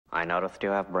I noticed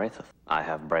you have braces. I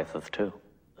have braces too.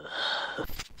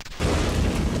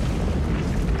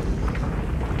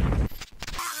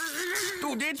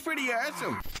 Dude, that's pretty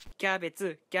awesome. キャベ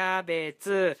ツ、キャベ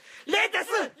ツ、レタス、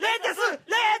レタス、レ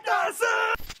タス。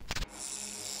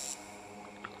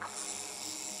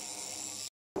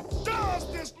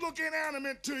Does this look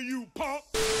inanimate to you, punk?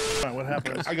 All right, what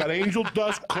happened? I got angel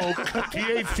dust, coke,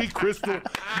 THC crystal,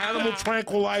 animal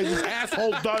tranquilizers,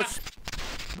 asshole dust.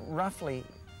 Roughly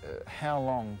how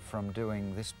long from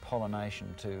doing this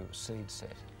pollination to seed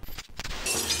set?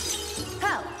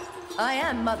 Help! I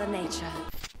am Mother Nature.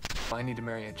 I need to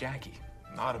marry a Jackie,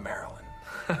 not a Marilyn.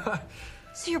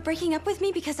 So you're breaking up with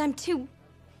me because I'm too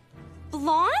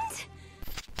blonde?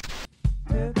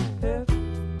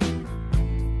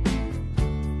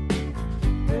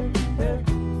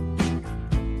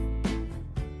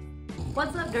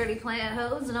 What's up, dirty plant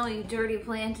hoes and all you dirty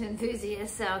plant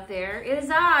enthusiasts out there? It is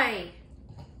I,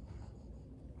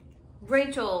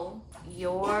 Rachel,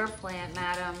 your plant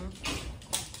madam.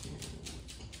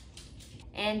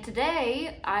 And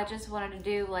today, I just wanted to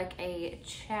do like a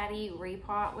chatty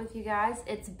repot with you guys.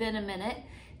 It's been a minute.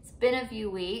 It's been a few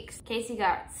weeks. Casey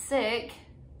got sick,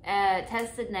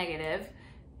 tested negative.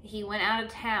 He went out of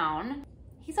town.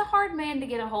 He's a hard man to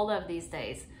get a hold of these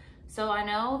days. So I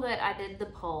know that I did the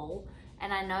poll,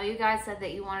 and I know you guys said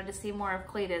that you wanted to see more of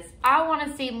Cletus. I want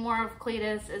to see more of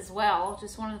Cletus as well.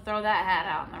 Just wanted to throw that hat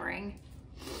out in the ring.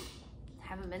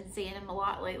 Haven't been seeing him a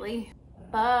lot lately,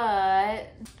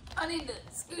 but I need to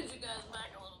scoot you guys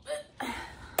back a little bit.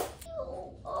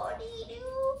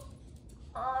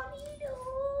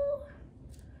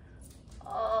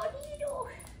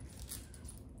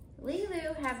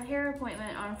 Lilu has a hair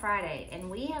appointment on Friday, and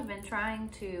we have been trying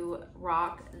to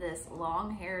rock this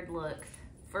long-haired look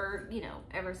for, you know,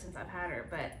 ever since I've had her,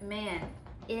 but man,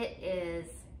 it is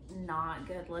not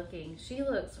good looking. She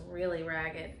looks really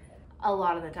ragged a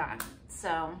lot of the time.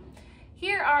 So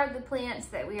here are the plants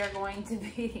that we are going to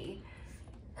be.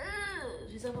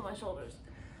 She's up on my shoulders.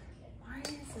 Why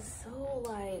is this so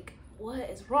like, what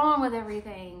is wrong with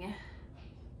everything?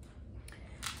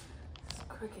 It's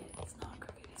crooked, it's not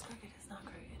crooked, it's crooked, it's not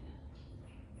crooked.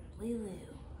 Lilu.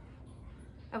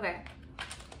 Okay.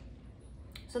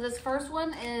 So this first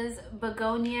one is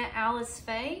Begonia Alice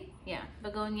Faye. Yeah,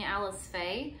 Begonia Alice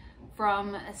Faye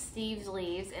from Steve's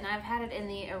Leaves. And I've had it in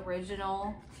the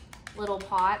original little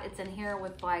pot. It's in here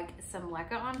with like some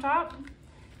leca on top.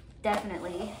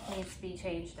 Definitely needs to be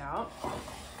changed out.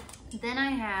 Then I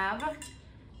have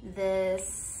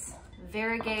this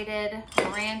variegated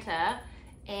Maranta,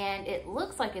 and it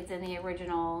looks like it's in the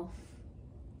original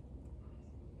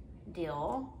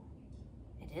deal.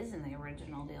 It is in the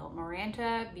original deal.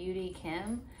 Maranta Beauty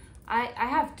Kim. I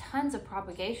have tons of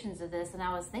propagations of this, and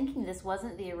I was thinking this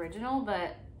wasn't the original,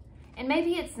 but, and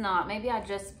maybe it's not. Maybe I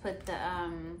just put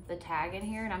the tag in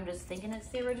here and I'm just thinking it's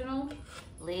the original.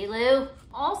 Lilu.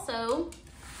 Also,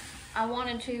 I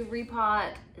wanted to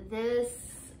repot this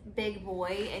big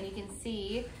boy, and you can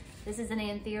see this is an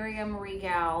Anthurium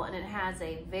Regale, and it has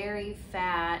a very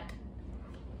fat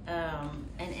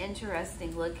and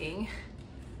interesting looking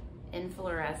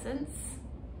inflorescence.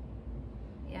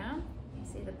 Yeah, you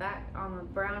see the back on the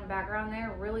brown background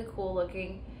there, really cool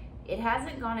looking. It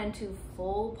hasn't gone into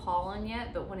full pollen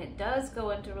yet, but when it does go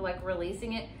into like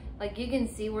releasing it, like you can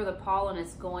see where the pollen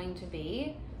is going to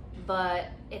be, but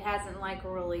it hasn't like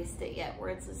released it yet, where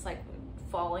it's just like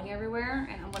falling everywhere.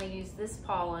 And I'm going to use this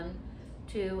pollen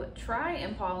to try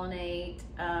and pollinate.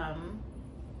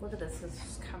 Look at this, it's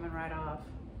just coming right off.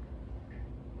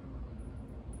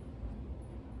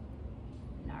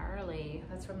 Gnarly.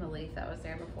 That's from the leaf that was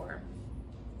there before.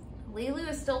 Lilu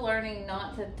is still learning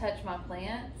not to touch my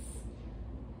plants,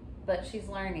 but she's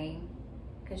learning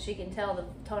because she can tell the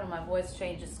tone of my voice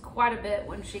changes quite a bit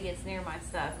when she gets near my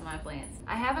stuff and my plants.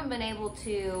 I haven't been able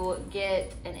to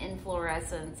get an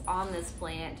inflorescence on this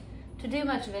plant to do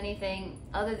much of anything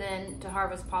other than to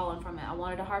harvest pollen from it. I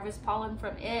wanted to harvest pollen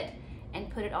from it and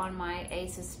put it on my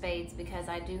Ace of Spades because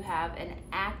I do have an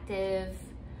active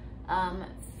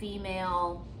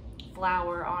female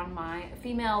flower on my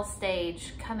female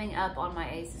stage coming up on my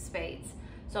Ace of Spades.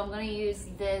 So I'm going to use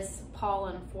this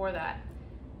pollen for that.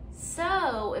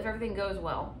 So if everything goes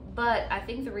well, but I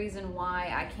think the reason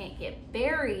why I can't get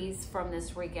berries from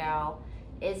this regale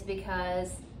is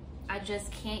because I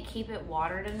just can't keep it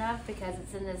watered enough, because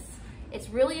it's in this, it's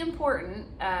really important.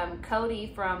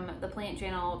 Cody from the plant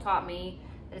channel taught me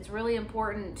that it's really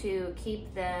important to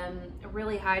keep them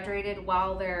really hydrated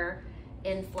while they're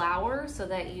in flower so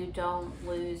that you don't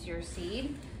lose your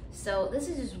seed. So this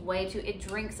is just way too, it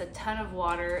drinks a ton of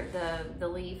water. The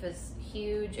leaf is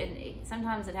huge, and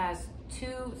sometimes it has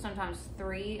 2, sometimes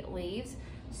 3 leaves.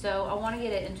 So I want to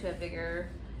get it into a bigger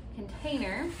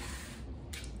container.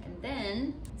 And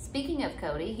then, speaking of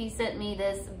Cody, he sent me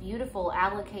this beautiful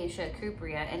Alocasia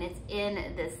cuprea, and it's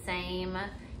in the same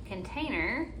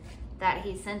container that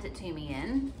he sent it to me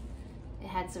in. It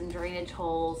had some drainage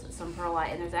holes, some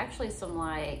perlite, and there's actually some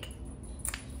like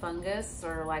fungus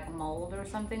or like mold or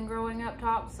something growing up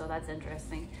top, so that's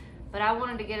interesting. But I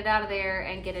wanted to get it out of there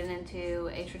and get it into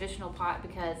a traditional pot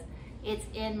because it's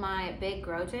in my big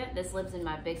grow tent. This lives in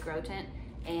my big grow tent,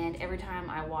 and every time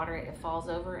I water it, it falls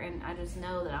over, and I just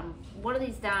know that one of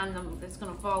these times it's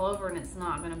gonna fall over and it's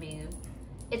not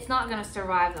gonna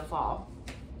survive the fall.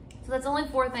 So that's only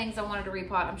 4 things I wanted to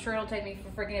repot. I'm sure it'll take me for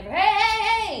freaking ever.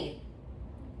 Hey!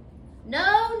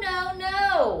 No, no,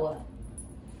 no!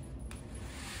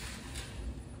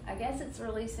 I guess it's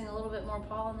releasing a little bit more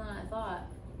pollen than I thought.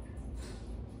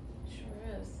 Sure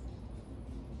is.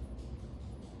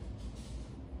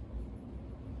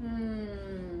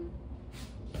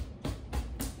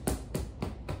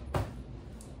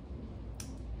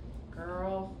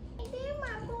 Girl. They're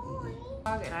my boy.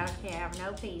 And I can't have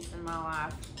no peace in my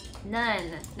life.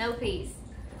 None. No peace.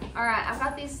 Alright, I've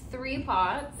got these 3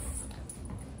 pots.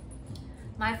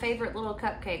 My favorite little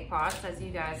cupcake pots, as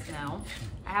you guys know.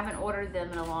 I haven't ordered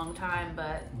them in a long time,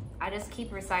 but I just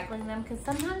keep recycling them because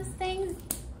sometimes things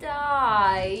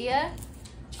die.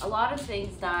 A lot of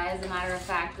things die, as a matter of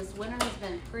fact. This winter has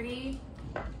been pretty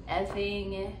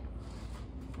effing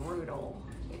brutal,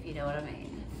 if you know what I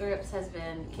mean. Thrips has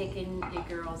been kicking your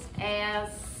girl's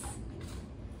ass.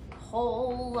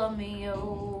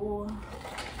 Hola-mio.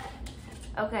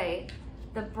 Okay,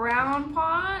 the brown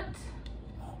pot,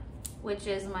 which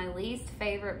is my least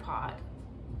favorite pot,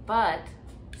 but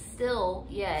still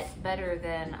yet better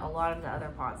than a lot of the other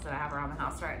pots that I have around the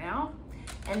house right now.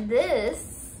 And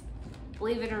this,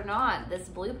 believe it or not, this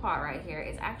blue pot right here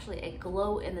is actually a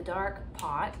glow-in-the-dark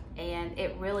pot, and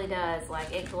it really does,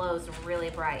 like, it glows really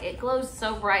bright. It glows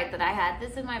so bright that I had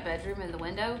this in my bedroom in the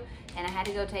window, and I had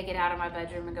to go take it out of my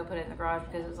bedroom and go put it in the garage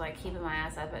because it was like keeping my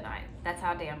ass up at night. That's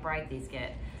how damn bright these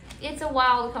get. It's a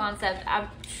wild concept. I'm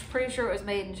pretty sure it was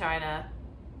made in China.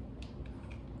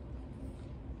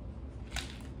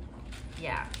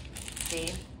 Yeah,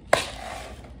 see?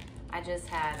 I just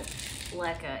had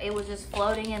leca. It was just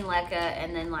floating in leca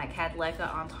and then like had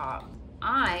leca on top.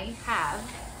 I have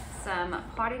some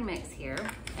potting mix here,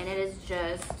 and it is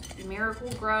just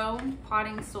Miracle Grow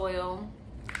potting soil,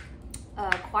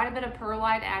 quite a bit of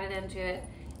perlite added into it,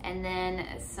 and then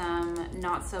some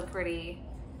not so pretty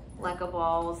leca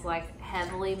balls, like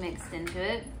heavily mixed into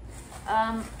it.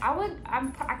 I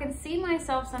can see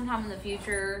myself sometime in the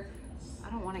future. I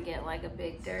don't want to get like a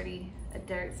big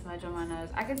dirt smudge on my nose.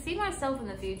 I can see myself in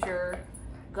the future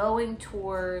going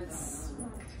towards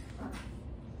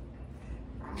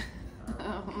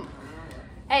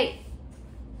hey,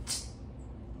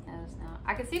 nose now.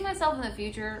 I can see myself in the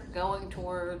future going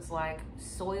towards like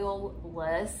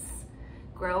soil-less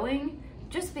growing,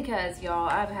 just because, y'all,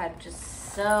 I've had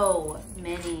just so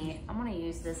many. I'm gonna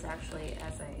use this actually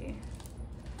as a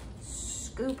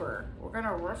scooper. We're gonna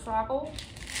recycle.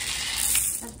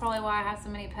 That's probably why I have so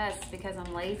many pests, because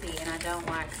I'm lazy and I don't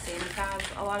like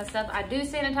sanitize a lot of stuff. I do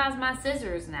sanitize my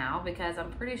scissors now because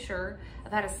I'm pretty sure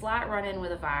I've had a slight run-in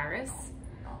with a virus.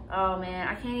 Oh man,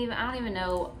 I don't even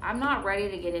know. I'm not ready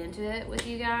to get into it with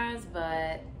you guys,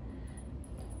 but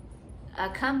a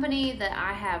company that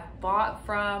I have bought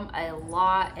from a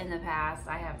lot in the past,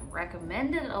 I have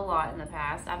recommended a lot in the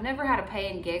past. I've never had a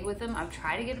paying gig with them. I've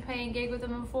tried to get a paying gig with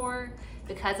them before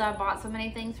because I bought so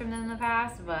many things from them in the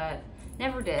past, but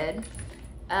never did.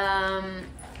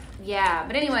 Yeah,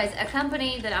 but anyways, a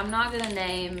company that I'm not gonna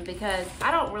name because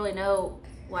I don't really know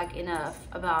like enough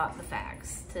about the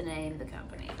facts to name the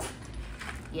company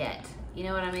yet. You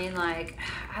know what I mean? Like,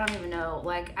 I don't even know.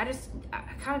 Like, I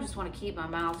kind of just want to keep my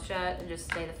mouth shut and just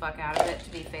stay the fuck out of it, to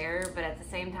be fair. But at the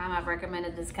same time, I've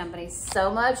recommended this company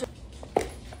so much.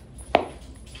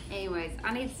 Anyways,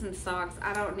 I need some socks.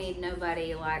 I don't need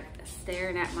nobody like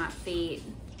staring at my feet,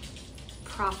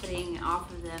 profiting off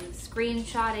of them,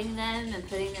 screenshotting them and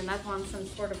putting them up on some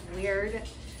sort of weird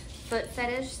foot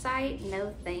fetish site.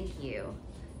 No, thank you.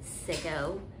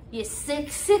 Sicko. You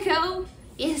sicko.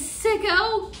 You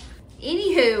sicko.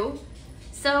 Anywho,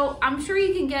 so I'm sure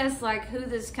you can guess like who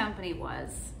this company was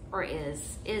or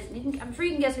is. I'm sure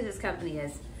you can guess who this company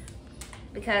is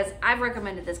because I've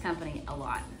recommended this company a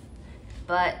lot.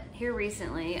 But here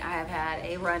recently, I have had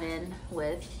a run-in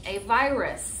with a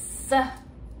virus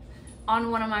on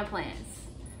one of my plants.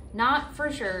 Not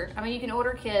for sure. I mean, you can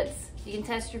order kits, you can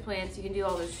test your plants, you can do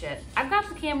all this shit. I've got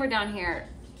the camera down here,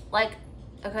 like,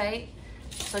 okay?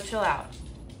 So chill out.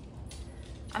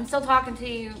 I'm still talking to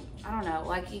you, I don't know,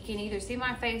 like you can either see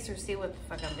my face or see what the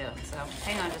fuck I'm doing. So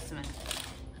hang on just a minute.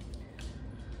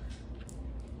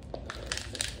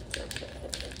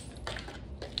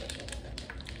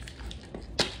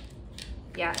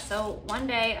 Yeah, so one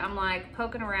day I'm like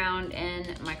poking around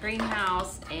in my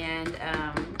greenhouse and,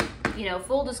 you know,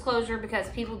 full disclosure, because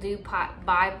people do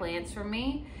buy plants from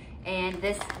me, and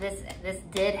this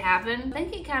did happen. I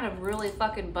think it kind of really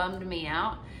fucking bummed me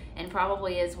out, and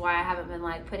probably is why I haven't been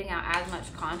like putting out as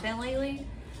much content lately.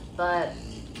 But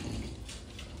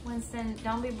Winston,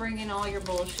 don't be bringing all your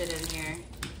bullshit in here.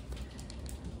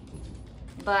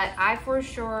 But I for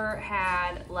sure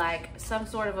had like some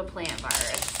sort of a plant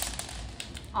virus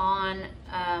on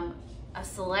a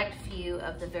select few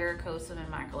of the varicosum in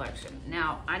my collection.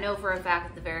 Now, I know for a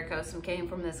fact that the varicosum came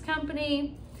from this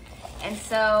company, and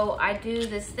so I do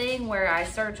this thing where I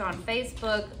search on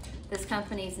Facebook this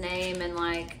company's name and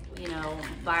like, you know,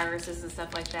 viruses and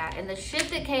stuff like that, and the shit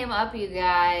that came up, you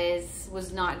guys,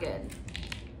 was not good.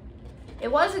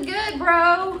 It wasn't good,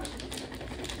 bro.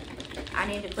 I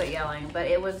need to quit yelling, but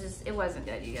it wasn't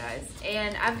good, you guys.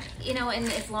 And I've, you know, and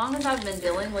as long as I've been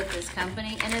dealing with this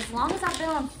company, and as long as I've been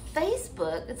on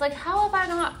Facebook, it's like, how have I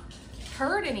not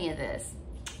heard any of this?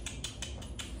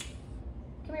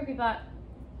 Come here, Repot.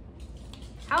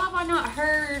 How have I not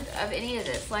heard of any of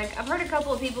this? Like, I've heard a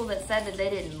couple of people that said that they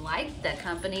didn't like that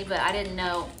company, but I didn't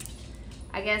know.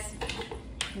 I guess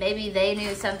maybe they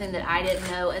knew something that I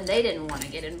didn't know, and they didn't want to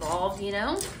get involved, you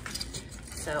know?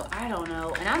 So I don't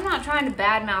know, and I'm not trying to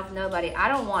badmouth nobody. I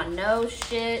don't want no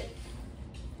shit.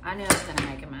 I know it's gonna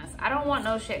make a mess. I don't want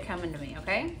no shit coming to me,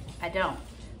 okay? I don't.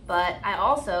 But I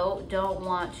also don't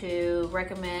want to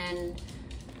recommend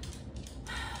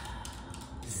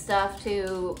stuff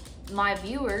to my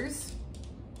viewers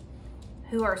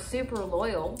who are super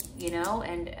loyal, you know?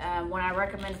 And when I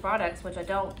recommend products, which I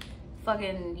don't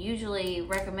fucking usually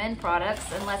recommend products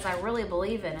unless I really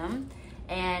believe in them.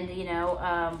 And, you know,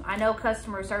 I know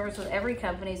customer service with every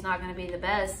company is not going to be the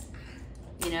best,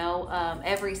 you know,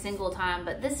 every single time.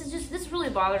 But this really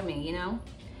bothered me, you know.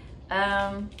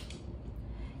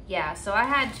 Yeah, so I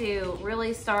had to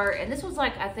really start. And this was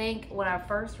like, I think when I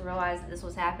first realized that this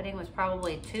was happening was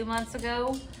probably 2 months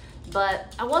ago.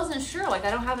 But I wasn't sure. Like,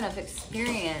 I don't have enough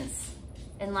experience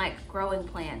in, like, growing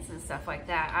plants and stuff like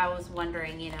that. I was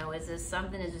wondering, you know, is this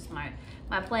something? Is just my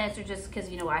plants are just, because,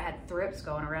 you know, I had thrips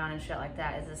going around and shit like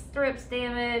that. Is this thrips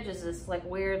damage? Is this like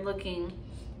weird looking,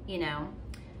 you know?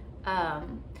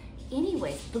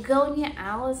 Anyways, Begonia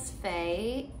Alice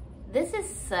Faye. This is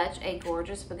such a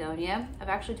gorgeous begonia. I've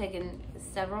actually taken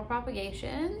several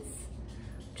propagations.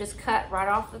 Just cut right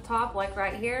off the top, like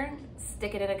right here.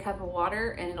 Stick it in a cup of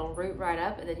water and it'll root right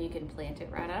up, and then you can plant it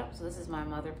right up. So this is my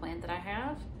mother plant that I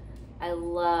have. I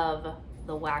love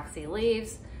the waxy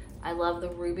leaves. I love the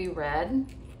ruby red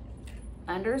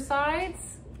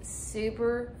undersides.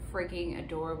 Super freaking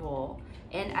adorable.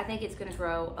 And I think it's gonna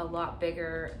grow a lot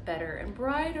bigger, better, and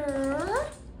brighter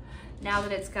now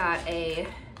that it's got a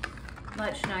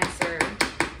much nicer,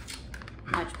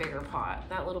 much bigger pot.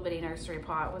 That little bitty nursery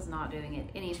pot was not doing it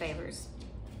any favors.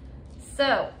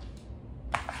 So,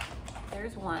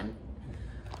 there's one.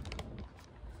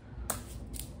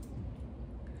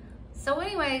 So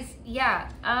anyways, yeah,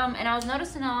 and I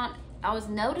was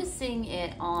noticing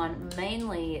it on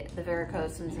mainly the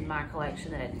varicosums in my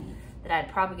collection that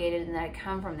I'd propagated and that had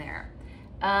come from there.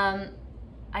 I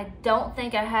don't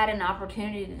think I had an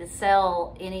opportunity to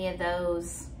sell any of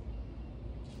those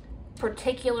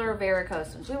particular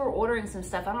varicosums. We were ordering some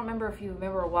stuff. I don't remember if you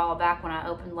remember a while back when I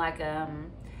opened like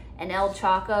an El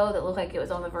Chaco that looked like it was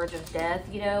on the verge of death,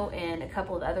 you know, and a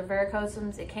couple of other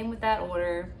varicosums. It came with that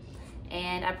order,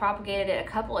 and I propagated it a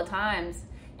couple of times.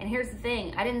 And here's the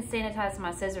thing, I didn't sanitize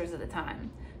my scissors at the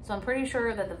time. So I'm pretty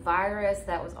sure that the virus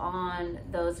that was on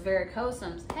those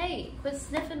varicosums, hey, quit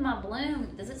sniffing my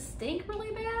bloom. Does it stink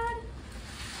really bad?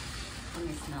 Let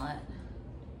me smell it.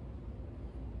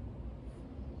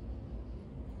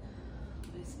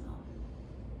 Let me smell.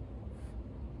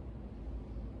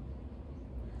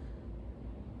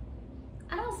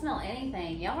 I don't smell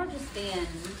anything. Y'all are just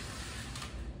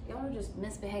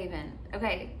misbehaving.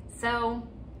 Okay, so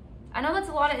I know that's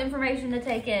a lot of information to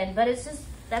take in, but it's just,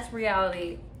 that's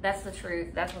reality. That's the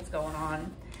truth. That's what's going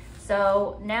on.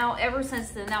 So now, ever since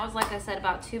then, that was like I said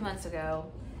about 2 months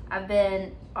ago, I've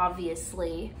been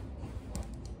obviously,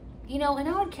 you know, and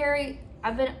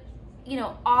I've been, you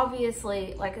know,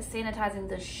 obviously like sanitizing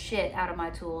the shit out of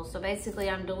my tools. So basically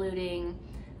I'm diluting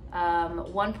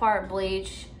 1 part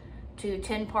bleach, to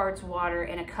 10 parts water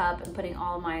in a cup and putting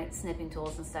all of my snipping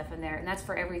tools and stuff in there. And that's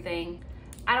for everything.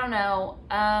 I don't know.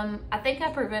 I think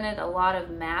I prevented a lot of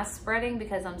mass spreading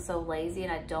because I'm so lazy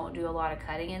and I don't do a lot of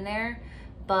cutting in there.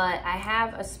 But I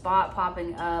have a spot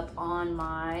popping up on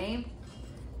my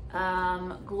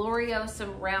Gloriosa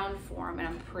round form, and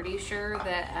I'm pretty sure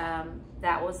that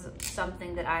that was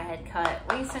something that I had cut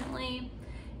recently.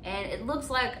 And it looks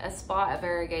like a spot of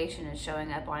variegation is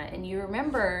showing up on it. And you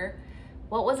remember,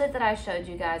 what was it that I showed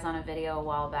you guys on a video a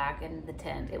while back in the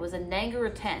tent? It was a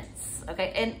Nangara tense,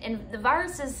 okay? And the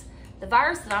virus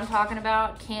that I'm talking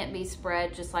about can't be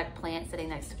spread just like plant sitting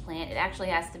next to plant. It actually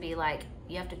has to be like,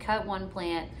 you have to cut one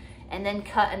plant and then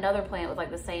cut another plant with like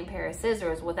the same pair of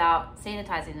scissors without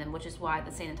sanitizing them, which is why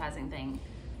the sanitizing thing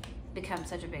becomes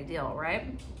such a big deal, right?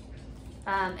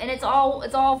 And it's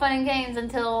all fun and games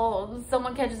until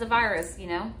someone catches a virus, you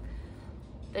know?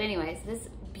 But anyways, this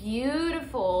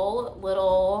beautiful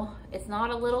little, it's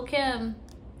not a little Kim.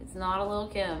 It's not a little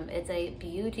Kim. It's a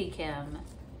beauty Kim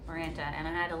Maranta. And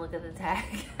I had to look at the tag.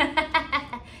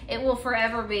 It will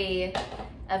forever be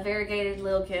a variegated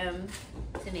Lil Kim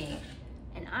to me.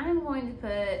 And I'm going to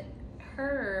put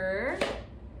her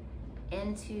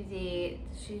into the,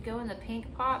 does she go in the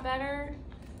pink pot better?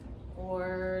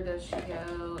 Or does she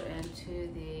go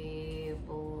into the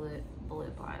blue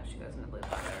pot? She goes in the blue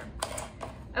pot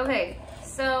better. Okay,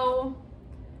 so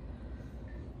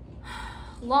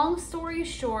long story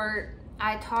short,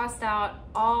 I tossed out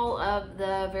all of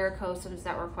the varicosums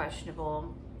that were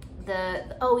questionable.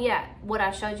 Oh yeah, what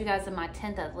I showed you guys in my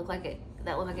tent that looked like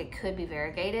it could be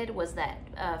variegated was that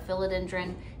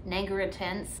philodendron Nangara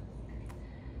tense.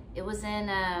 It was in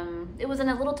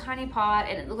a little tiny pot,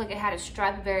 and it looked like it had a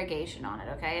stripe of variegation on it,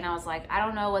 okay? And I was like, I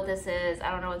don't know what this is. I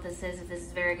don't know what this is, if this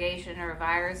is variegation or a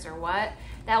virus or what.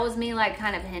 That was me like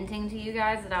kind of hinting to you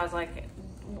guys that I was like,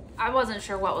 I wasn't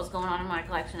sure what was going on in my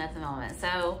collection at the moment.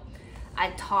 So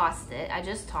I tossed it. I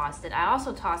just tossed it. I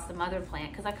also tossed the mother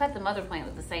plant because I cut the mother plant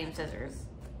with the same scissors.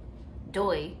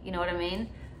 Doy, you know what I mean?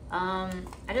 I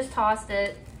just tossed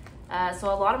it. So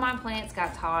a lot of my plants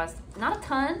got tossed. Not a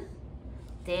ton.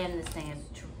 Damn, this thing is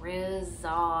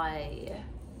drizzy.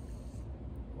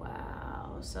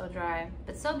 Wow, so dry,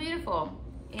 but so beautiful.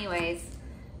 Anyways,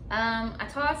 I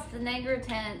tossed the Nangara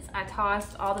tents. I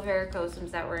tossed all the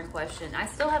varicosums that were in question. I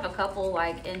still have a couple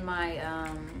like in my,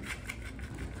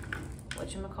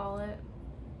 whatchamacallit?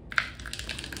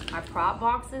 My prop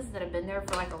boxes that have been there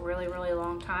for like a really, really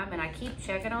long time. And I keep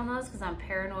checking on those because I'm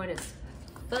paranoid as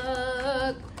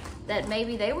fuck that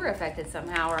maybe they were affected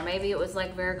somehow, or maybe it was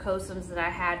like varicosums that I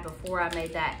had before I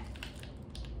made that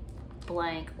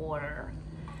blank order.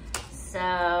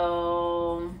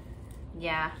 So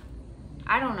yeah,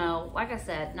 I don't know. Like I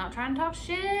said, not trying to talk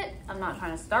shit. I'm not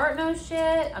trying to start no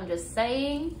shit. I'm just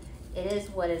saying it is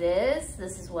what it is.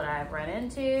 This is what I've run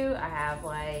into. I have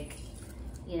like,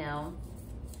 you know,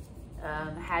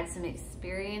 had some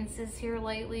experiences here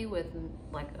lately with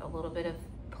like a little bit of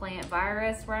plant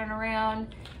virus running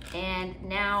around, and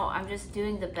now I'm just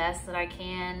doing the best that I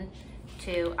can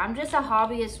to, I'm just a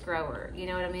hobbyist grower, you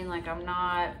know what I mean? Like I'm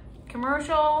not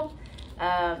commercial.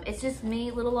 It's just me,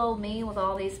 little old me with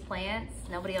all these plants.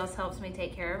 Nobody else helps me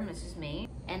take care of them, it's just me.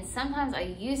 And sometimes I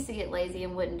used to get lazy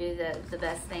and wouldn't do the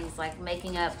best things, like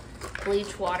making up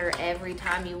bleach water every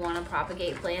time you want to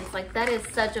propagate plants. Like that is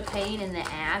such a pain in the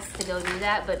ass to go do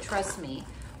that, but trust me,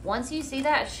 once you see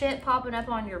that shit popping up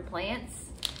on your plants,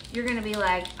 you're gonna be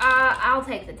like, I'll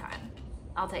take the time.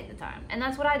 I'll take the time. And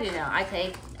that's what I do now. I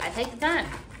take the time.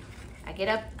 I get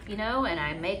up, you know, and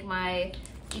I make my,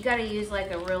 you gotta use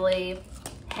like a really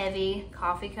heavy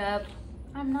coffee cup.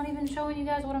 I'm not even showing you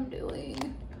guys what I'm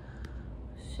doing.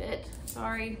 Shit,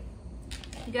 sorry.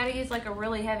 You gotta use like a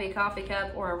really heavy coffee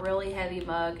cup or a really heavy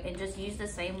mug and just use the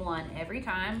same one every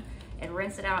time and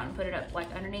rinse it out and put it up like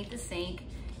underneath the sink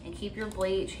and keep your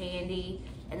bleach handy.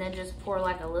 And then just pour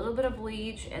like a little bit of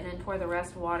bleach and then pour the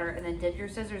rest water and then dip your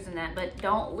scissors in that. But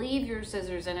don't leave your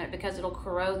scissors in it because it'll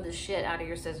corrode the shit out of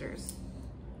your scissors.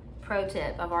 Pro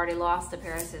tip, I've already lost a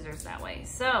pair of scissors that way.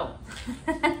 So,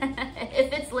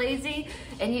 if it's lazy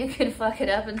and you can fuck it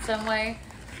up in some way,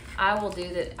 I will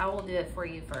do that. I will do it for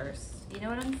you first. You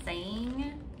know what I'm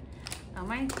saying? Oh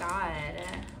my God.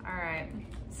 All right,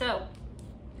 so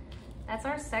that's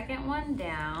our second one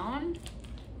down.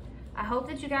 I hope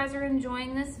that you guys are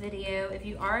enjoying this video. If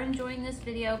you are enjoying this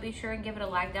video, be sure and give it a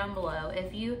like down below.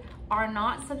 If you are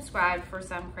not subscribed for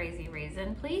some crazy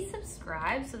reason, please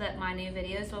subscribe so that my new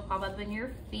videos will pop up in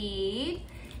your feed.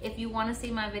 If you want to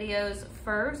see my videos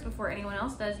first before anyone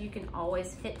else does, you can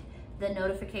always hit the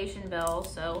notification bell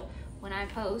so when I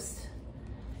post,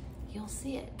 you'll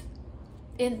see it.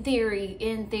 in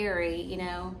theory, you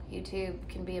know, YouTube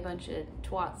can be a bunch of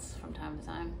twats from time to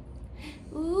time.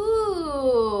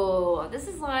 Ooh, this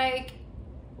is like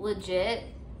legit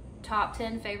top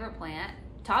 10 favorite plant.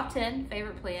 Top 10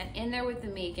 favorite plant in there with the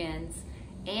mecans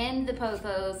and the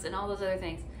pothos and all those other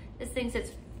things. This thing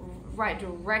sits right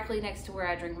directly next to where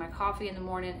I drink my coffee in the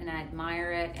morning, and I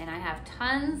admire it, and I have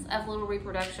tons of little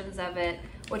reproductions of it,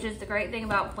 which is the great thing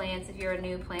about plants. If you're a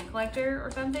new plant collector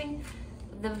or something,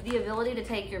 the ability to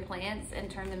take your plants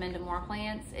and turn them into more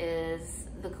plants is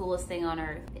the coolest thing on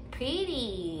earth.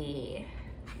 Pretty.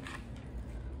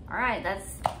 All right,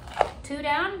 that's 2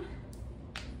 down,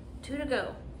 2 to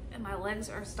go. And my legs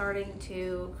are starting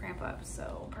to cramp up,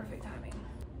 so perfect timing.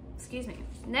 Excuse me.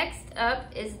 Next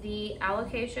up is the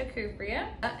Alocasia cuprea,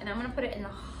 and I'm gonna put it in the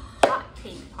hot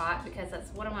pink pot because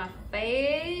that's one of my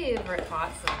favorite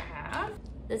pots that I have.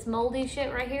 This moldy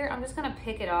shit right here, I'm just gonna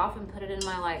pick it off and put it in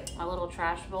my little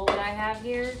trash bowl that I have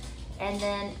here. And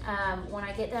then when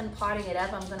I get done potting it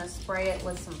up, I'm gonna spray it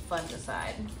with some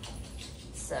fungicide.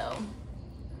 So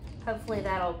hopefully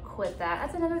that'll quit that.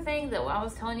 That's another thing that I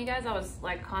was telling you guys, I was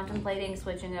like contemplating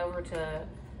switching over to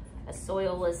a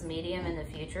soilless medium in the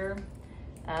future,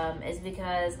 is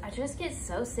because I just get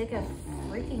so sick of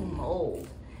freaking mold.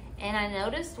 And I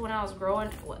noticed when I was growing,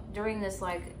 during this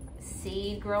like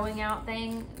seed growing out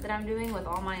thing that I'm doing with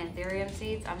all my Anthurium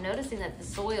seeds, I'm noticing that the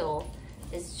soil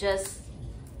is just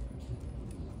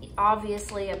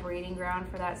obviously a breeding ground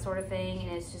for that sort of thing,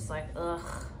 and it's just like,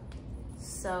 ugh,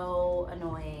 so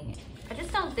annoying. I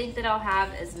just don't think that I'll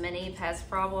have as many pest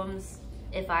problems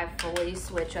if I fully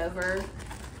switch over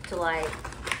to like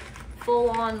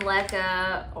full-on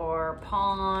leca or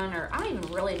pawn, or I don't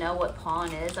even really know what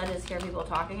pawn is. I just hear people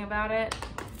talking about it.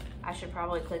 I should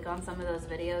probably click on some of those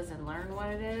videos and learn what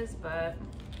it is, but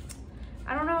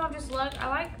I don't know. I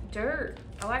like dirt.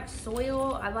 I like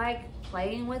soil. I like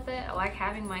playing with it. I like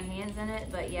having my hands in it,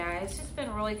 but yeah, it's just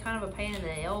been really kind of a pain in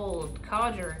the old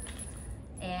codger.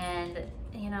 And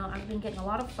you know, I've been getting a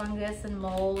lot of fungus and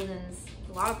mold and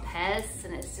a lot of pests,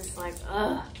 and it's just like,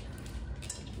 ugh,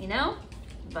 you know?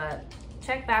 But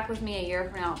check back with me a year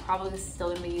from now. I'm probably still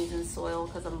gonna be using soil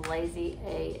because I'm lazy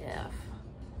AF.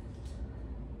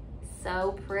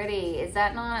 So pretty. Is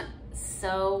that not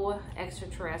so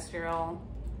extraterrestrial?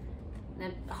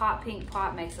 The hot pink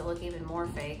pot makes it look even more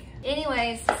fake.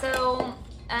 Anyways, so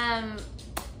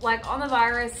like on the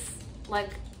virus,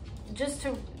 like just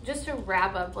to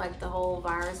wrap up like the whole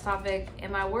virus topic,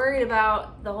 am I worried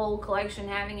about the whole collection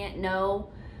having it? No.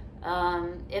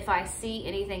 If I see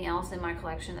anything else in my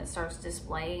collection that starts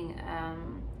displaying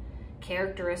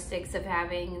characteristics of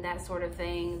having that sort of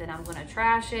thing, then I'm gonna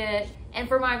trash it. And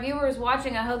for my viewers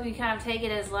watching, I hope you kind of take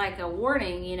it as like a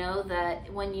warning, you know,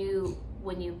 that when you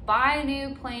buy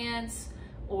new plants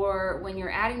or when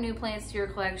you're adding new plants to your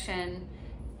collection,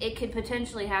 it could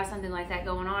potentially have something like that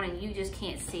going on and you just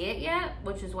can't see it yet,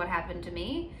 which is what happened to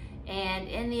me. And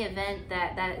in the event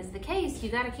that that is the case, you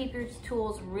got to keep your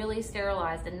tools really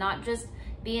sterilized and not just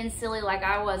being silly like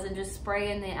I was and just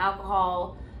spraying the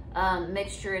alcohol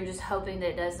mixture and just hoping that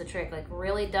it does the trick, like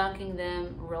really dunking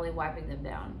them, really wiping them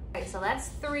down. Okay, so that's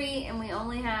 3 and we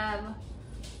only have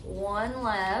 1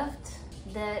 left.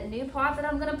 The new pot that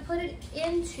I'm gonna put it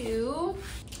into,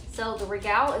 so the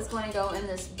Regale is going to go in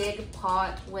this big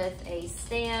pot with a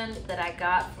stand that I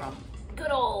got from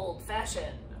good old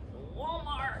fashioned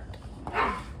Walmart.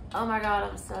 Oh my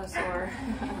God, I'm so sore.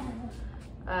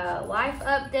 Life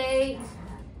update,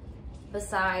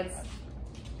 besides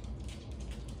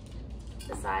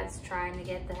trying to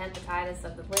get the hepatitis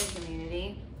of the plant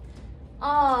community.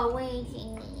 Oh,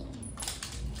 waiting.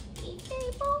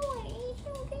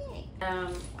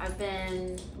 I've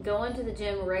been going to the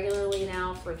gym regularly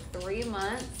now for 3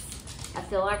 months. I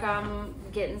feel like I'm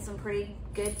getting some pretty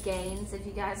good gains. If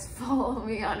you guys follow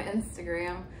me on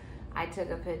Instagram, I took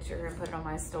a picture and put it on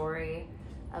my story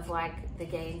of like the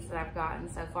gains that I've gotten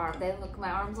so far. My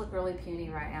arms look really puny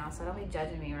right now, so don't be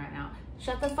judging me right now.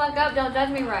 Shut the fuck up, don't judge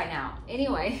me right now.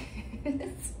 Anyway,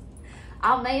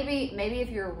 I'll maybe if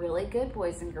you're really good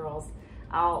boys and girls,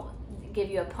 I'll give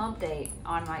you a pump date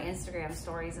on my Instagram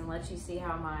stories and let you see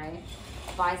how my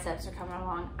biceps are coming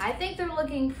along. I think they're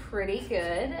looking pretty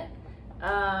good.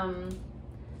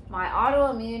 My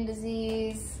autoimmune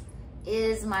disease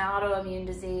is my autoimmune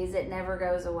disease. It never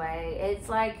goes away. It's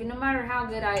like no matter how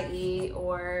good I eat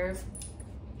or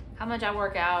how much I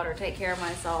work out or take care of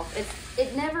myself,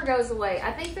 it never goes away.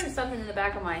 I think there's something in the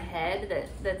back of my head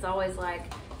that's always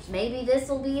like, maybe this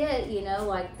will be it, you know,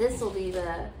 like this will be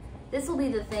the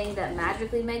thing that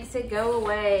magically makes it go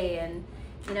away. And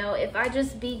you know, if I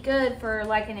just be good for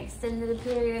like an extended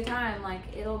period of time, like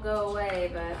it'll go away.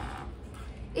 But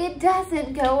it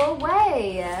doesn't go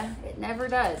away. It never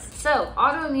does. So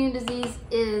autoimmune disease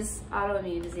is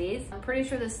autoimmune disease. I'm pretty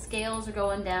sure the scales are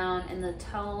going down and the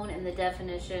tone and the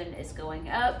definition is going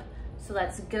up. So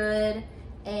that's good.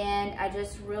 And I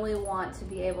just really want to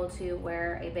be able to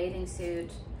wear a bathing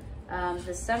suit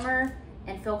this summer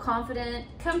and feel confident,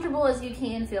 comfortable as you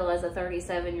can feel as a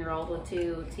 37-year-old with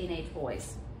 2 teenage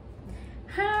boys.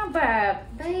 How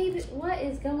about, babe, what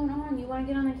is going on? You want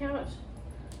to get on the couch?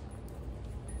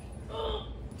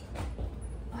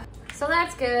 So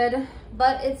that's good,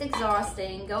 but it's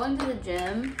exhausting. Going to the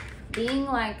gym, being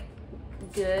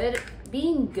good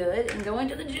and going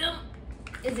to the gym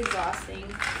is exhausting.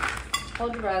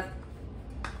 Hold your breath.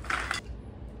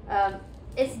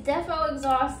 It's defo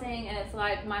exhausting, and it's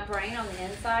like my brain on the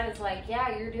inside is like,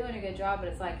 yeah, you're doing a good job, but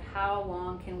it's like, how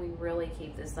long can we really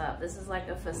keep this up? This is like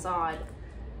a facade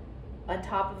on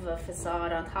top of a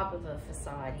facade on top of a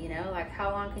facade, you know? Like,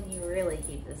 how long can you really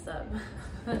keep this up?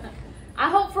 I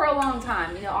hope for a long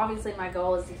time. You know, obviously my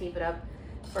goal is to keep it up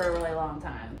for a really long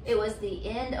time. It was the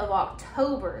end of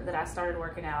October that I started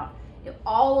working out.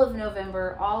 All of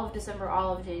November, all of December,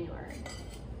 all of January.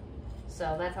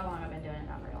 So that's how long I've been doing it,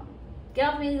 not very long.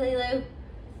 Get off me, Lilu.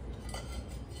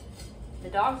 The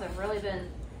dogs have really been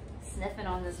sniffing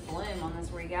on this bloom, on this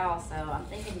Regale, so I'm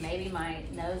thinking maybe my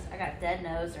nose, I got dead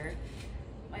nose, or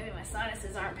maybe my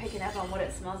sinuses aren't picking up on what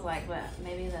it smells like, but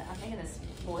maybe I'm thinking this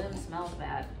bloom smells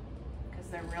bad because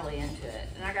they're really into it.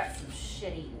 And I got some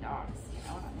shit-eating dogs, you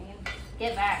know what I mean?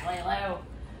 Get back, Lilu.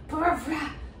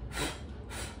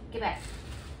 Get back.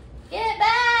 Get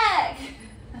back!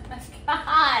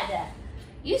 God!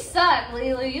 You suck,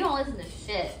 Lilu. You don't listen to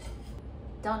shit.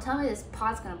 Don't tell me this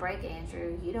pot's gonna break,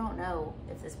 Andrew. You don't know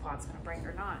if this pot's gonna break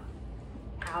or not.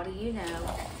 How do you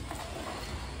know?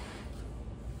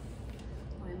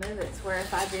 Let me move it to where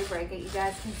if I do break it, you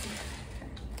guys can see.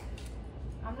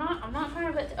 I'm not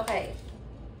trying to put, okay.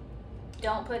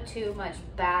 Don't put too much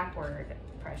backward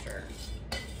pressure.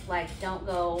 Like, don't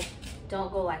go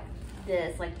like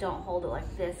this. Like, don't hold it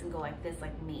like this and go like this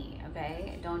like me,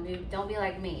 okay? Don't be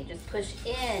like me. Just push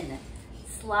in.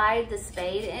 Slide the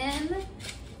spade in,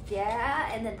 yeah,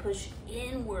 and then push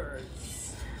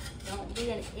inwards. Don't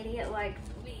be an idiot like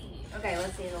me. Okay,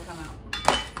 let's see if it'll come out.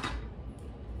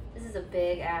 This is a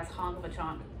big ass honk of a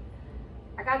chonk.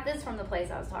 I got this from the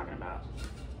place I was talking about.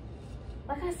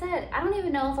 Like I said, I don't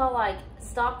even know if I'll like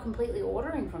stop completely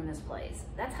ordering from this place.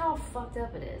 That's how fucked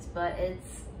up it is, but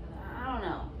it's, I don't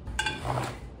know.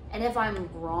 And if I'm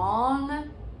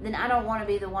wrong, then I don't want to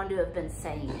be the one to have been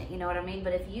saying it, you know what I mean?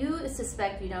 But if you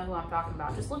suspect you know who I'm talking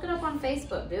about, just look it up on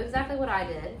Facebook. Do exactly what I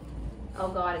did. Oh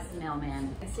God, it's the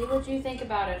mailman. And see what you think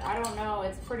about it. I don't know,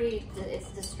 it's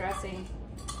distressing.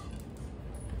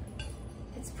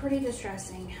 It's pretty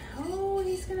distressing. Oh,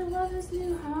 he's gonna love his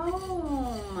new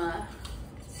home.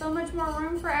 So much more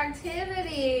room for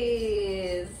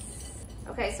activities.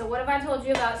 Okay, so what have I told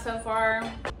you about so far?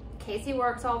 Casey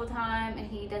works all the time and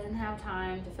he doesn't have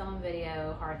time to film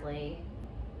video, hardly.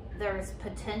 There's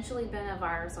potentially been a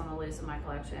virus on the loose in my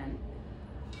collection.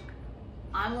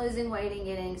 I'm losing weight and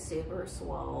getting super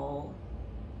swole.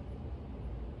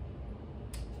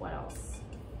 What else?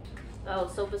 Oh,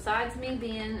 so besides me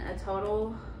being a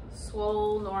total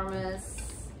swole, enormous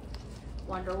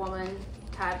Wonder Woman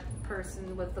type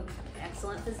person with an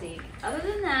excellent physique, other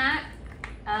than that,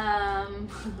 I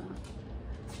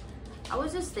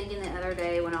was just thinking the other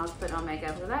day when I was putting on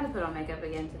makeup, because I had to put on makeup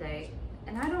again today,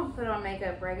 and I don't put on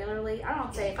makeup regularly. I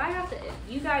don't say, if I have to,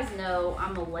 you guys know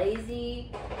I'm a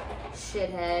lazy,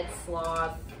 shithead,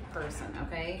 sloth person,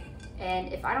 okay?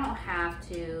 And if I don't have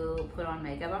to put on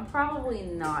makeup, I'm probably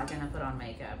not gonna put on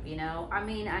makeup, you know? I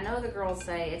mean, I know the girls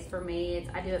say it's for me,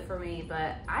 I do it for me,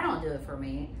 but I don't do it for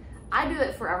me. I do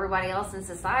it for everybody else in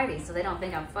society so they don't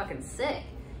think I'm fucking sick.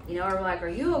 You know, or like, are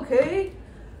you okay?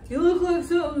 You look like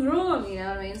something's wrong, you know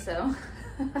what I mean? So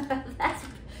that's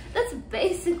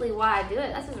basically why I do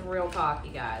it. That's just real talk,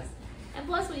 you guys. And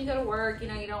plus, when you go to work, you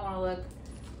know, you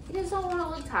just don't want to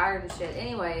look tired and shit.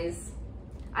 Anyways,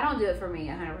 I don't do it for me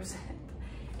 100%.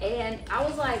 And I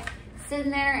was like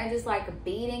sitting there and just like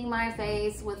beating my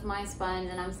face with my sponge,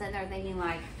 and I'm sitting there thinking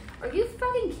like, are you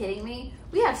fucking kidding me?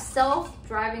 We have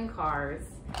self-driving cars.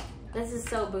 This is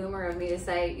so boomer of me to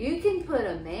say, you can put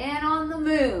a man on the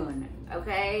moon.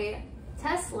 Okay,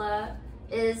 Tesla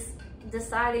is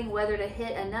deciding whether to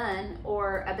hit a nun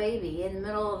or a baby in the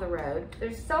middle of the road.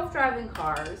 There's self-driving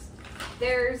cars.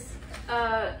 There's,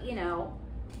 you know,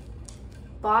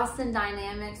 Boston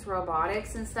Dynamics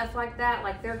robotics and stuff like that.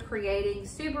 Like, they're creating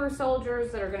super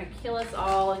soldiers that are gonna kill us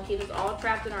all and keep us all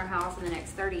trapped in our house in the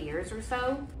next 30 years or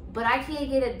so. But I can't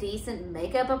get a decent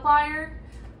makeup applier.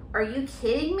 Are you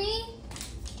kidding me?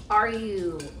 Are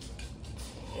you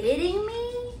kidding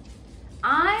me?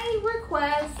 I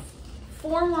request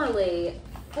formerly,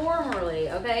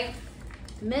 okay?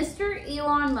 Mr.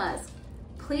 Elon Musk,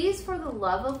 please, for the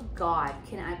love of God,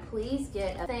 can I please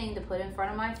get a thing to put in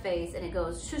front of my face and it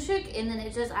goes shushuk and then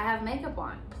it just, I have makeup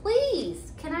on.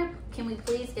 Please, can we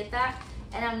please get that?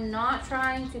 And I'm not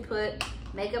trying to put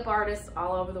makeup artists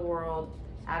all over the world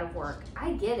out of work.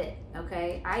 I get it,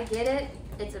 okay? I get it.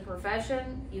 It's a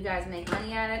profession. You guys make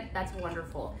money at it. That's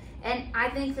wonderful. And I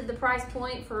think that the price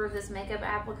point for this makeup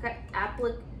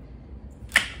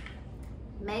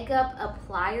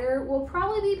applier will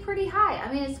probably be pretty high.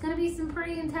 I mean, it's going to be some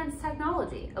pretty intense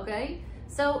technology, okay?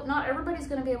 So not everybody's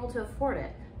going to be able to afford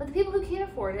it. But the people who can't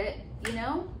afford it, you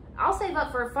know, I'll save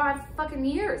up for 5 fucking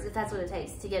years if that's what it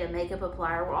takes to get a makeup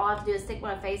applier where all I have to do is stick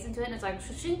my face into it and it's like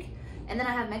shink, and then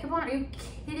I have makeup on. Are you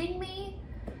kidding me?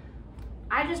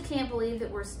 I just can't believe that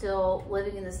we're still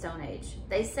living in the Stone Age.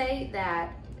 They say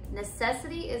that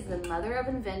necessity is the mother of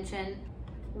invention.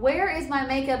 Where is my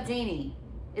makeup genie?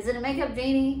 Is it a makeup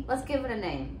genie? Let's give it a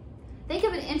name. Think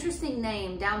of an interesting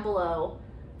name down below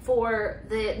for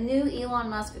the new Elon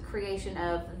Musk creation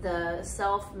of the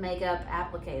self-makeup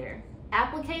applicator.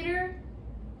 Applicator?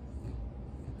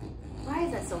 Why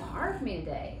is that so hard for me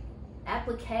today?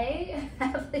 Applicator?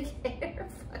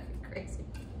 Fucking crazy.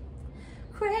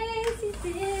 Crazy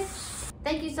bitch.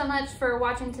 Thank you so much for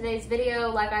watching today's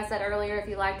video. Like I said earlier, if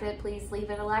you liked it, please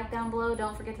leave it a like down below.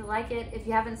 Don't forget to like it. If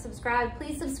you haven't subscribed,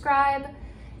 please subscribe.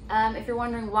 If you're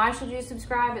wondering why should you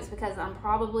subscribe, it's because I'm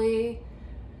probably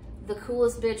the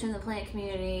coolest bitch in the plant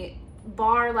community,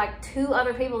 bar like 2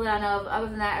 other people that I know of. Other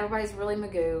than that, everybody's really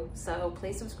magoo. So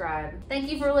please subscribe.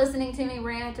 Thank you for listening to me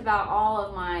rant about all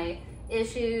of my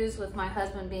issues with my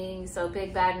husband being so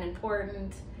big, bad, and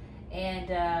important, and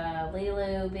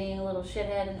Lilu being a little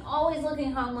shithead and always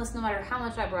looking homeless no matter how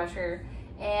much I brush her,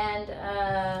 and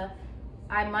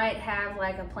I might have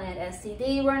like a plant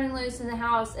STD running loose in the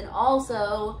house, and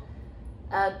also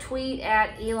tweet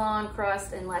at Elon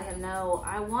Crust and let him know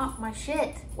I want my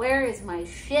shit. Where is my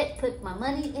shit? Put my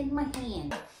money in my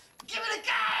hand. Give me the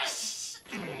cash!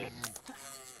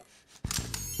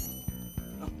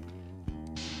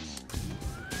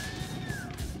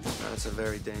 That's a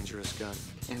very dangerous gun.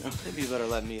 You know, maybe you better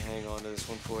let me hang on to this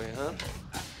one for you, huh?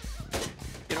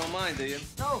 You don't mind, do you?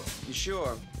 No. You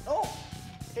sure? No.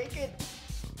 Take it.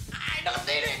 I don't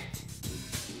need it.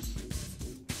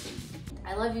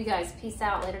 I love you guys. Peace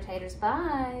out. Later, taters.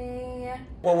 Bye.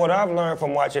 Well, what I've learned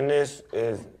from watching this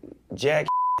is jack.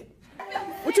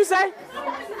 What you say?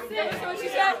 What you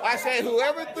say? I said,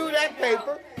 whoever threw that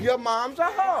paper, your mom's a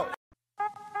hoe.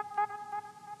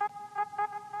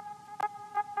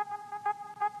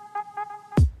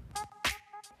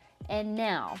 And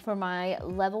now for my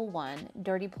level 1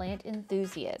 dirty plant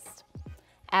enthusiast.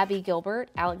 Abby Gilbert,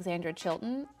 Alexandra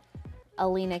Chilton,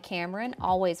 Alina Cameron,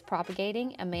 Always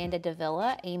Propagating, Amanda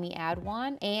Davila, Amy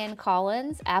Adwan, Ann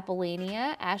Collins,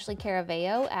 Apollina, Ashley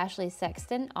Caraveo, Ashley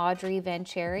Sexton, Audrey Van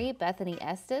Cherry, Bethany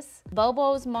Estes,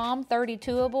 Bobo's Mom,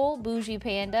 32able, Bougie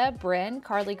Panda, Bren,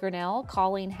 Carly Grinnell,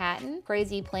 Colleen Hatton,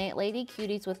 Crazy Plant Lady,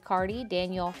 Cuties with Cardi,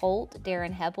 Daniel Holt,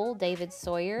 Darren Heppel, David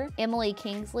Sawyer, Emily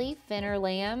Kingsley, Finner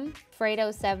Lamb,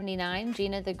 Fredo79,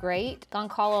 Gina the Great,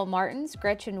 Goncalo Martins,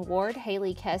 Gretchen Ward,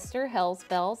 Haley Kester, Hells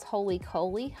Bells, Holy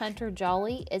Coley, Hunter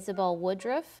Jolly, Isabel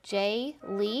Woodruff, Jay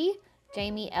Lee,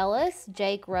 Jamie Ellis,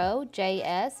 Jake Rowe,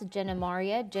 J.S., Jenna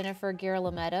Maria, Jennifer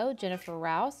Girolametto, Jennifer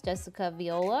Rouse, Jessica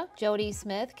Viola, Jody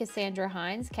Smith, Cassandra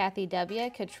Hines, Kathy W.,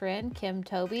 Katrin, Kim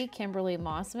Toby, Kimberly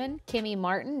Mossman, Kimmy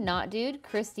Martin, Not Dude,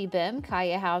 Christy Bim,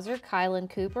 Kaya Hauser, Kylan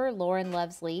Cooper, Lauren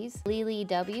Loves Lees, Lily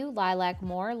W., Lilac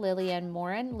Moore, Lillian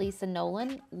Morin, Lisa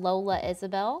Nolan, Lola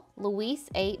Isabel, Luis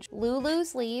H., Lulu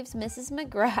Sleeves, Mrs.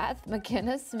 McGrath,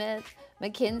 McKenna Smith,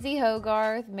 Mackenzie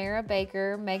Hogarth, Mara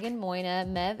Baker, Megan Moyna,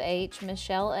 Mev H.,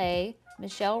 Michelle A.,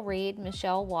 Michelle Reed,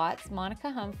 Michelle Watts, Monica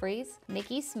Humphreys,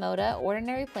 Nikki Smoda,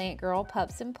 Ordinary Plant Girl,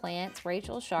 Pups and Plants,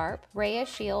 Rachel Sharp, Rhea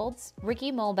Shields,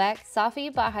 Ricky Molbeck,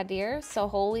 Safi Bahadir,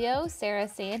 Soholio, Sarah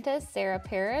Santos, Sarah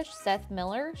Parrish, Seth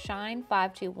Miller, Shine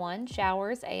 521,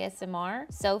 Showers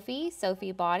ASMR,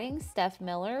 Sophie Botting, Steph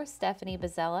Miller, Stephanie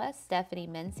Bazella, Stephanie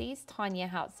Menzies, Tanya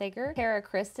Hautsager, Tara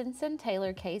Christensen,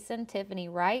 Taylor Kaysen, Tiffany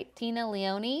Wright, Tina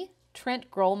Leone,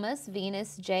 Trent Grolmus,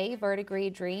 Venus J,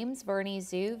 Vertigree Dreams, Vernie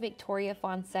Zoo, Victoria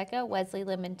Fonseca, Wesley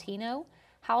Limentino,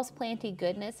 Houseplanty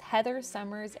Goodness, Heather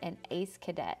Summers, and Ace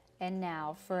Cadet. And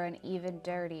now for an even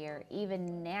dirtier,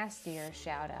 even nastier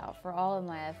shout out for all of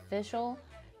my official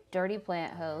dirty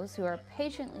plant hoes who are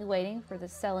patiently waiting for the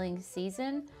selling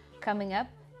season coming up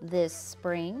this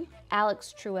spring.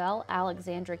 Alex Truell,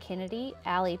 Alexandra Kennedy,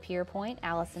 Allie Pierpoint,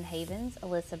 Allison Havens,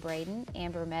 Alyssa Braden,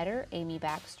 Amber Metter, Amy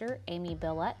Baxter, Amy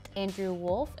Billette, Andrew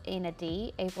Wolf, Anna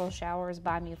D, April Showers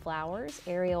Buy Me Flowers,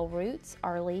 Ariel Roots,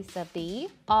 Arlisa B,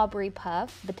 Aubrey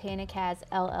Puff, Botanicaz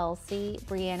LLC,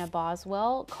 Brianna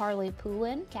Boswell, Carly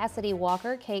Poulin, Cassidy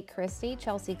Walker, Kate Christie,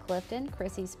 Chelsea Clifton,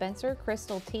 Chrissy Spencer,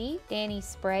 Crystal T, Danny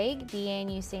Sprague,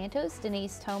 Deanne Santos,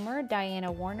 Denise Tomer,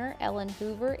 Diana Warner, Ellen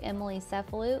Hoover, Emily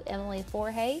Cephalou, Emily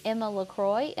Forhay, Emma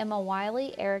LaCroix, Emma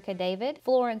Wiley, Erica David,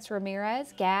 Florence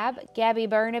Ramirez, Gabby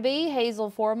Burnaby, Hazel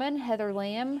Foreman, Heather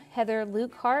Lamb, Heather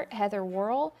Lukehart, Heather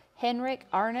Worrell, Henrik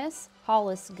Arnis,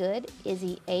 Hollis Good,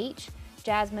 Izzy H,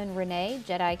 Jasmine Renee,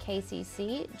 Jedi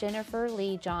KCC, Jennifer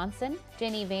Lee Johnson,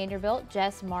 Jenny Vanderbilt,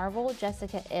 Jess Marvel,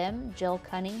 Jessica M, Jill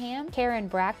Cunningham, Karen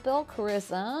Brackbill,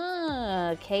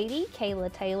 Carissa, Katie,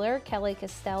 Kayla Taylor, Kelly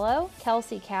Costello,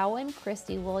 Kelsey Cowan,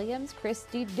 Christy Williams,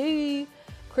 Christy D,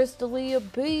 Crystalia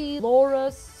B, Laura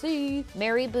C,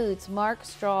 Mary Boots, Mark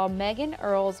Straw, Megan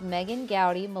Earls, Megan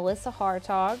Gowdy, Melissa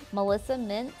Hartog, Melissa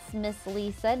Mintz, Miss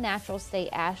Lisa, Natural State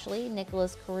Ashley,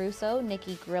 Nicholas Caruso,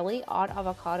 Nikki Grilly, Odd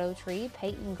Avocado Tree,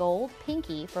 Peyton Gold,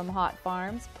 Pinky from Hot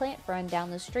Farms, Plant Friend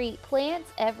down the street, Plants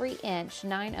Every Inch,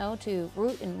 902,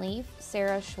 Root and Leaf,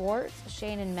 Sarah Schwartz,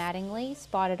 Shannon Mattingly,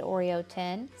 Spotted Oreo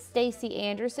 10, Stacy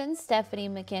Anderson, Stephanie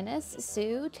McInnes,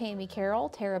 Sue, Tammy Carroll,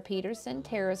 Tara Peterson,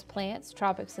 Tara's Plants,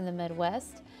 Tropics in the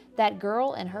Midwest, That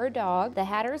Girl and Her Dog, The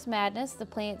Hatter's Madness, The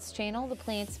Plants Channel, The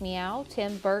Plants Meow,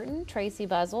 Tim Burton, Tracy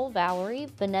Buzzle, Valerie,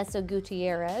 Vanessa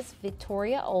Gutierrez,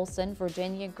 Victoria Olson,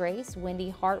 Virginia Grace,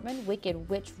 Wendy Hartman, Wicked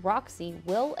Witch Roxy,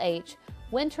 Will H,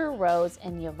 Winter Rose,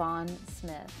 and Yvonne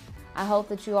Smith. I hope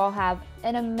that you all have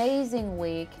an amazing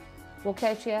week. We'll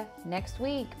catch you next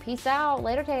week. Peace out.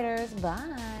 Later, Taters.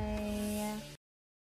 Bye.